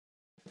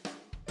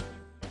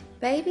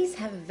Babies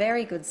have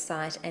very good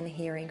sight and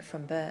hearing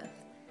from birth.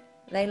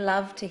 They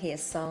love to hear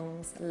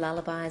songs,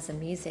 lullabies and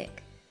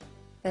music.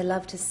 They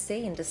love to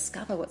see and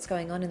discover what's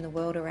going on in the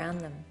world around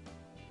them.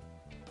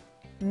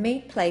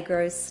 Meet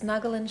Playgro's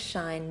Snuggle and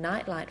Shine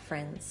Nightlight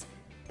friends,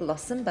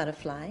 Blossom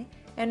Butterfly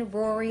and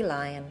Rory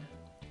Lion.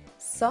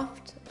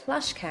 Soft,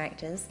 plush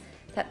characters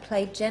that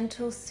play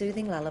gentle,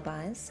 soothing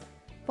lullabies,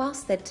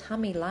 whilst their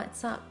tummy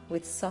lights up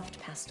with soft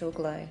pastel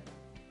glow.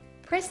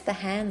 Press the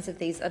hands of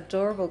these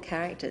adorable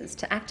characters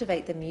to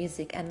activate the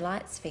music and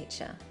lights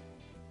feature.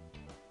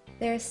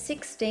 There are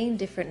 16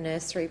 different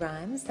nursery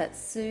rhymes that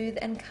soothe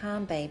and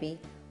calm baby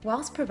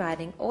whilst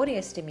providing audio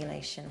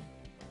stimulation.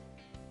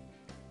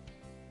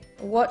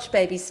 Watch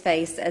baby's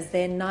face as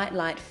their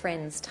nightlight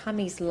friends'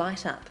 tummies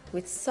light up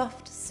with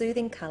soft,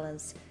 soothing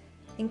colours,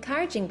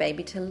 encouraging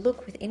baby to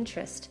look with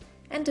interest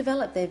and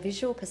develop their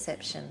visual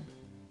perception.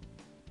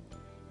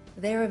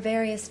 There are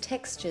various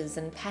textures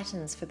and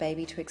patterns for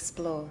baby to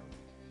explore.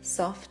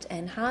 Soft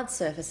and hard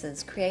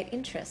surfaces create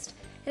interest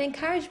and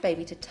encourage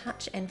baby to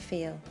touch and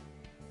feel,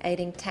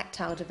 aiding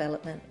tactile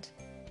development.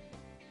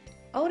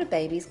 Older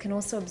babies can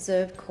also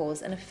observe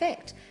cause and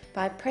effect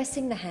by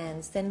pressing the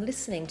hands, then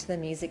listening to the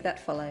music that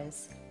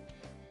follows.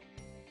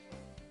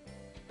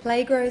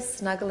 Playgro's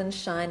Snuggle and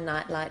Shine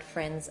Nightlight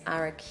friends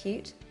are a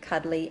cute,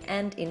 cuddly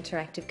and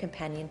interactive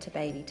companion to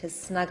baby to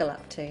snuggle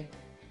up to.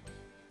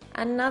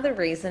 Another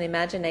reason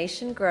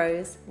imagination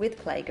grows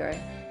with Playgro.